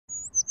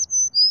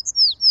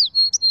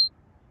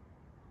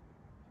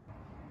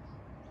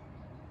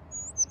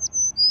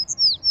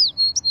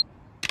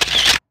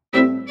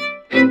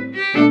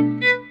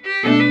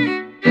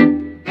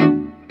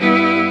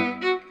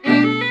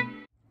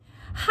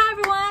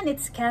everyone,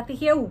 it's Kathy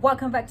here.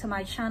 Welcome back to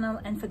my channel,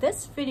 and for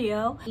this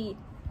video,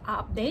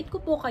 i-update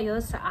ko po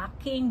kayo sa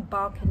aking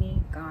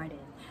balcony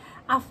garden.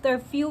 After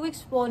few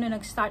weeks po na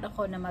nag-start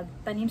ako na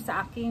magtanim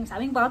sa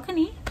aming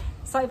balcony,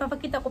 so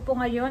ipapakita ko po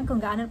ngayon kung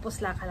gaano po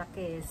sila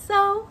kalaki.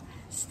 So,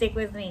 stick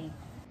with me.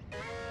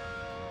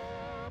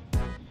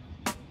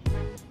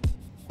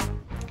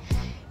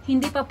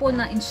 Hindi pa po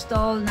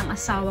na-install ng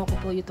asawa ko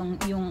po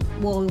yung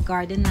wall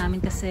garden namin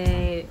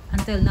kasi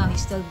until now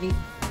he's still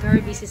very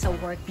busy sa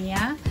work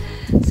niya.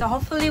 So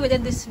hopefully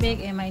within this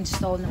week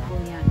ma-install na po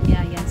niya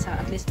yan sa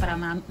at least para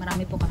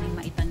marami po kami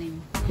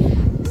maitanim.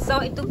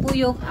 So ito po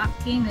yung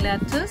aking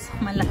lettuce.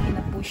 Malaki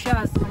na po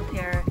siya as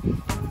compare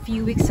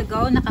few weeks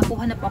ago.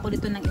 Nakakuha na po ako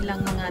dito ng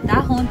ilang mga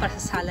dahon para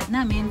sa salad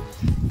namin.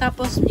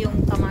 Tapos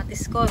yung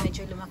kamatis ko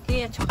medyo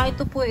lumaki. At saka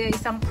ito po ay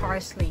isang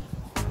parsley.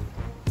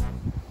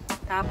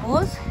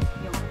 Tapos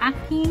yung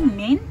aking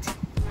mint.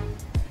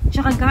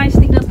 Tsaka guys,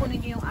 tignan po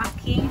ninyo yung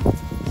aking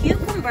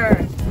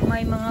cucumber.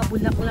 May mga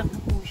bulak-bulak na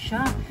po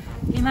siya.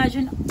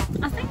 Imagine,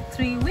 I think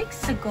 3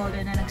 weeks ago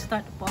na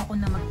nag-start po ako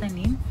na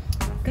magtanim.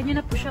 Ganyan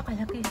na po siya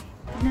kalaki.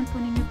 Tignan po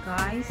ninyo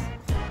guys.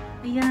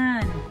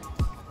 Ayan.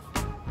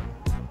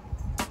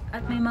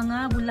 At may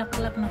mga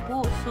bulak-bulak na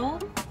po. So,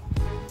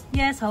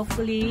 yes,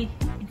 hopefully,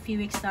 in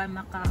few weeks time,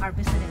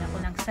 maka-harvest na din ako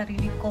ng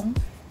sarili kong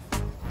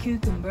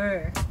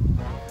cucumber.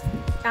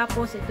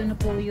 Tapos, ito na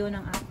po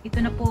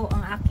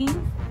ang aking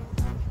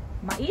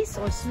mais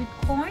or sweet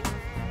corn.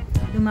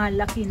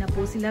 Lumalaki na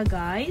po sila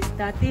guys.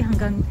 Dati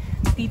hanggang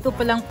dito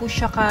pa lang po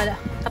siya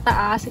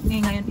kataas. At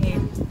ngayon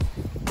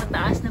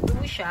mataas na po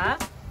siya.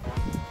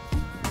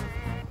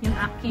 Yung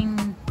aking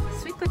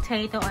sweet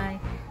potato ay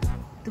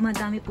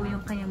dumadami po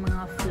yung kanyang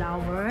mga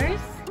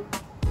flowers.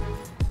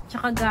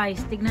 Tsaka guys,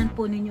 tignan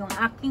po ninyo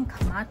ang aking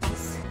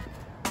kamatis.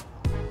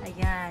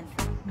 Ayan.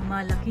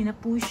 Lumalaki na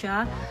po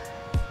siya.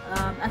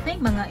 I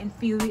think mga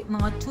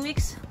 2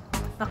 weeks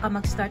baka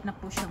mag-start na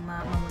po siyang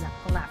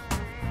mamulak-mulak.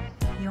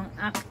 Yung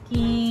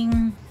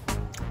aking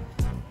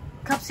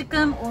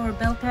capsicum or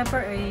bell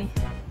pepper ay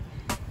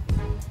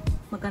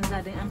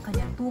maganda din ang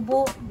kanyang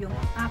tubo. Yung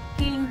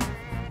aking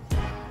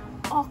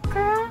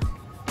okra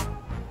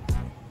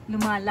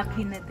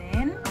lumalaki na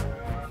din.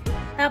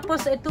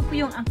 Tapos ito po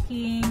yung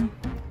aking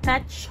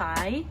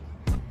petchay.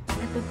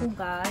 Ito po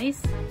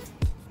guys,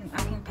 yung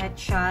aking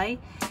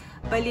petchay.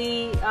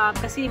 Bali,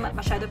 kasi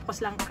masyado po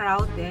silang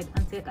crowded.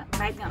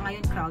 Kahit nga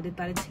ngayon crowded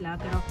pa rin sila.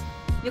 Pero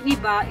yung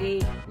iba,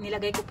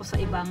 nilagay ko po sa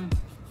ibang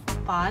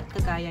pot,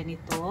 kagaya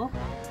nito.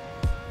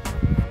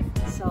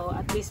 So,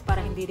 at least para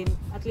hindi rin,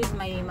 at least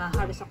may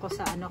ma-harvest ako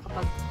sa ano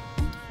kapag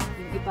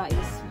yung iba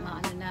is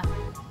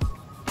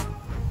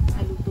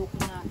naluto ko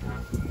na.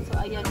 So,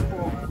 ayan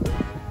po.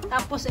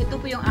 Tapos, ito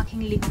po yung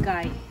aking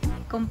ligay.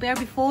 Compare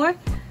before,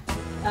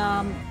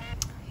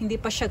 hindi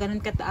pa siya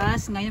ganun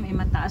kataas. Ngayon, ay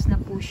mataas na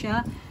po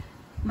siya.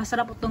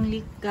 Masarap po itong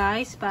leek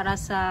guys para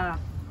sa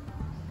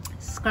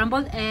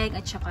scrambled egg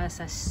at saka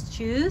sa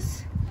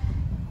stews.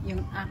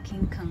 Yung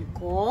aking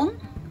kangkong.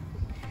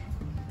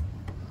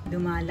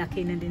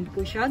 Lumalaki na din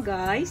po siya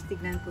guys.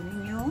 Tignan po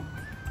ninyo.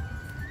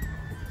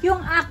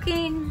 Yung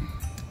aking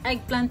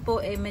eggplant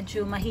po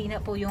medyo mahina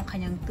po yung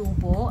kanyang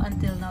tubo.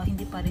 Until now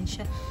hindi pa rin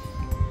siya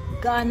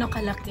gaano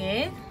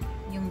kalaki.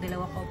 Yung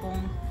dalawa ko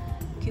pong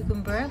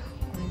cucumber.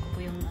 Kunin ko po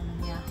yung ano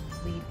niya.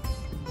 Wait.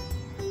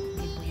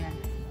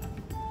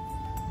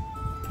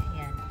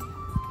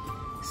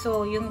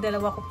 So, yung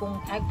dalawa ko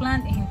pong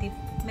eggplant,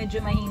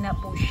 medyo mahina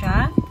po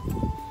siya.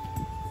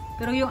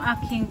 Pero yung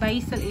aking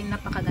basil,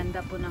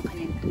 napakaganda po ng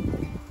kanyang tubo.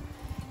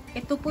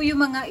 Ito po yung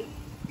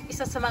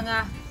isa sa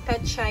mga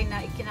petchay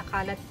na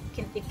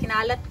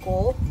ikinalat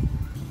ko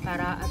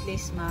para at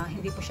least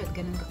hindi po siya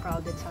ganun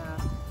ka-crowded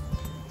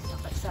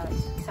sa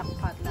isang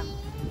pot lang.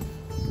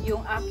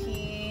 Yung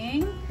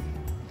aking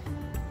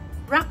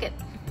rocket.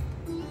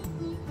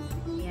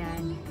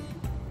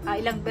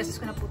 Ilang beses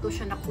ko na po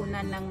siya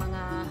nakunan ng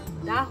mga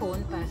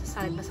dahon para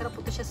sa salad. Masarap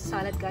po siya sa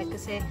salad guys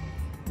kasi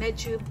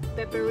medyo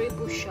peppery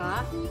po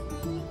siya.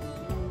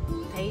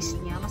 Yung taste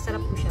niya,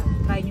 masarap po siya.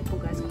 Try nyo po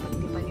guys kapag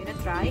hindi pa nyo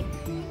na-try.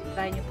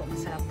 Try nyo po,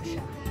 masarap po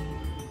siya.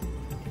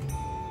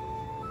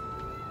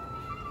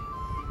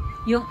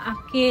 Yung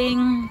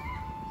aking,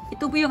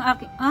 ito po yung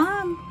aking,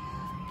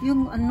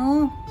 yung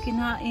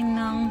kinain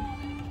ng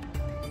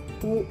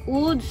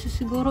uod.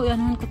 Siguro,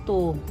 anuhan ko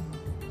to.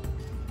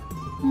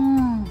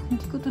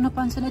 Hindi ko ito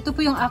napansin. Ito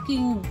po yung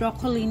aking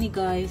broccoli ni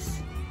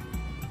guys.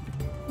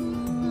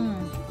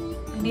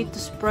 I need to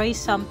spray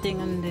something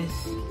on this.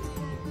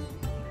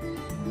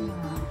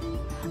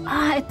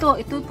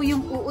 Ito po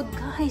yung uod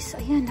guys.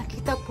 Ayan,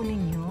 nakita po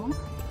ninyo.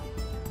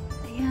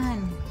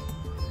 Ayan.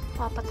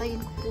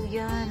 Papatayin ko po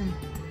yan.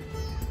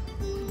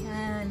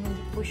 Ayan,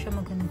 hindi po siya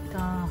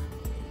maganda.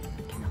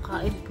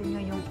 Kinakain po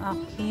niya yung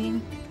aking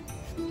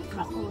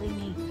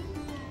broccoli.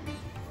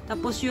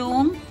 Tapos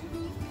yung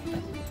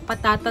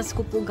patatas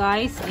ko po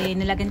guys,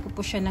 nilagyan ko po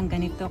siya ng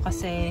ganito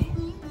kasi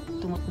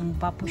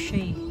tumutumba po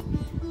siya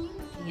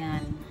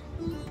Ayan.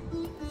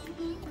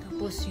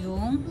 Tapos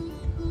yung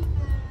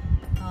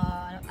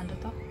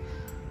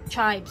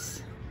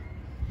chives.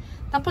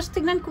 Tapos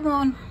tignan ko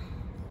mo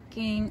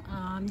aking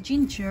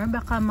ginger,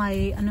 baka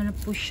may ano na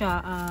po siya,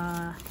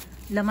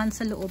 laman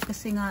sa loob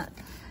kasi nga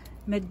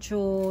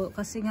medyo,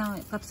 kasi nga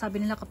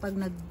sabi nila kapag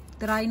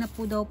nag-dry na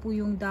po daw po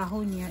yung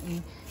dahon niya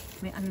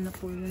may ano na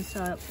po yun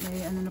sa,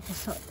 may ano na po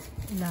sa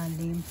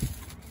ilalim.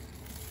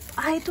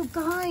 Ito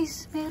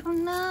guys,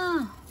 meron na.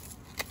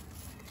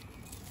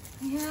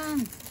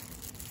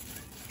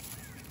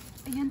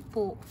 Ayan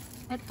po.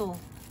 Ito.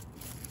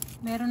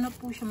 Meron na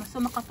po siya. So,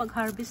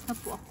 makapag-harvest na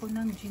po ako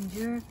ng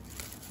ginger.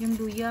 Yung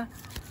luya.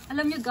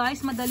 Alam nyo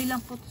guys, madali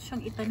lang po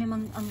siyang itanim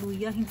ang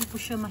luya. Hindi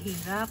po siya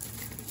mahirap.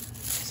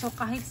 So,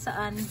 kahit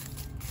saan,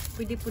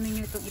 pwede po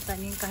ninyo itong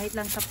itanim. Kahit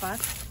lang tapat.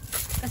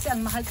 Kasi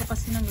ang mahal ko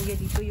kasi ng luya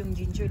dito, yung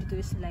ginger dito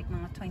is like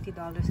mga $20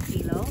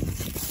 kilo.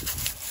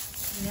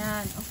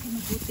 Ayan. Okay,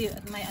 mabuti.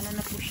 At may ano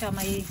na po siya.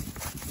 May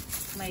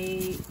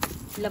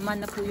laman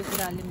na po yung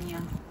ilalim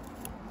niya.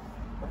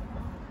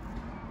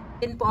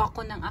 Din po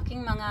ako ng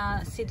aking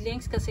mga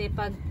seedlings kasi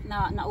pag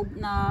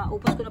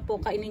naubos ko na po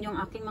kainin yung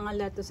aking mga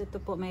lettuce,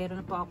 ito po mayroon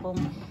na po akong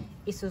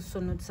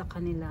isusunod sa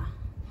kanila.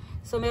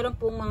 So meron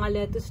pong mga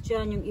lettuce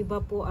dyan, yung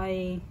iba po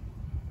ay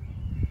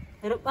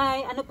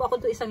ano po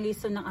ako to, isang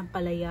lison ng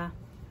ampalaya.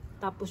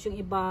 Tapos yung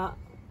iba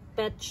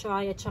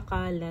petchay at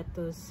saka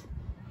lettuce.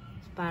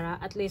 Para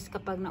at least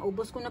kapag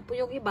naubos ko na po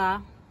yung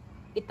iba,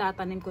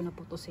 itatanim ko na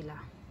po to sila.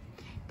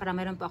 Para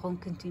meron pa akong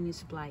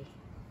continuous supply.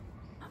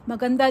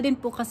 Maganda din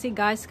po kasi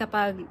guys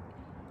kapag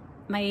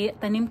may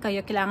tanim kayo,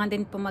 kailangan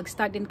din po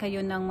mag-start din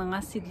kayo ng mga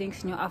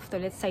seedlings nyo after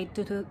let's say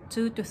 2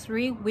 to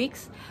 3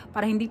 weeks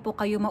para hindi po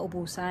kayo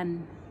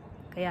maubusan.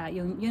 Kaya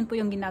yun po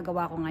yung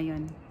ginagawa ko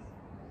ngayon.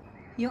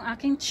 Yung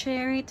aking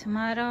cherry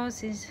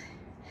tomatoes is,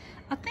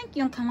 I think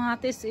yung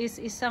kamatis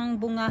is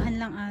isang bungahan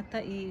lang ata,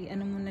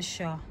 ano mo na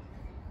siya.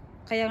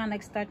 Kaya nga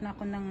nag-start na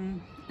ako ng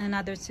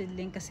another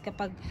seedling kasi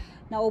kapag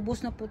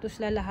naubos na po ito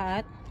sila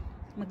lahat,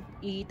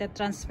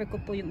 i-transfer ko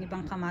po yung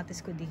ibang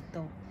kamatis ko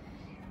dito.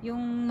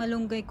 Yung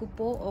malunggay ko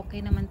po,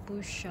 okay naman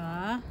po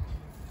siya.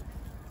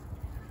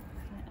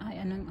 Ay,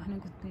 anong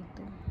gut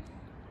nito?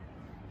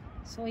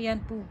 So,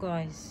 ayan po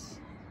guys.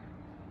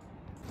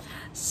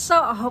 So,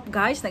 I hope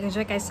guys,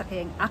 nag-enjoy kayo sa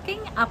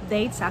aking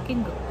update sa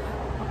aking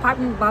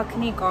apartment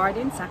balcony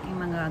garden, sa aking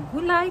mga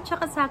gulay,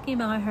 tsaka sa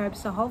aking mga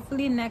herbs. So,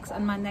 hopefully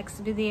on my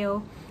next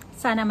video,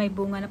 sana may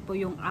bunga na po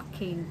yung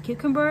aking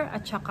cucumber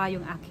at tsaka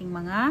yung aking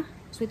mga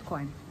sweet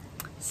corn.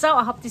 So,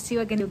 I hope to see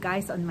you again, you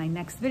guys, on my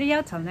next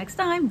video. Till next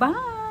time,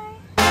 bye!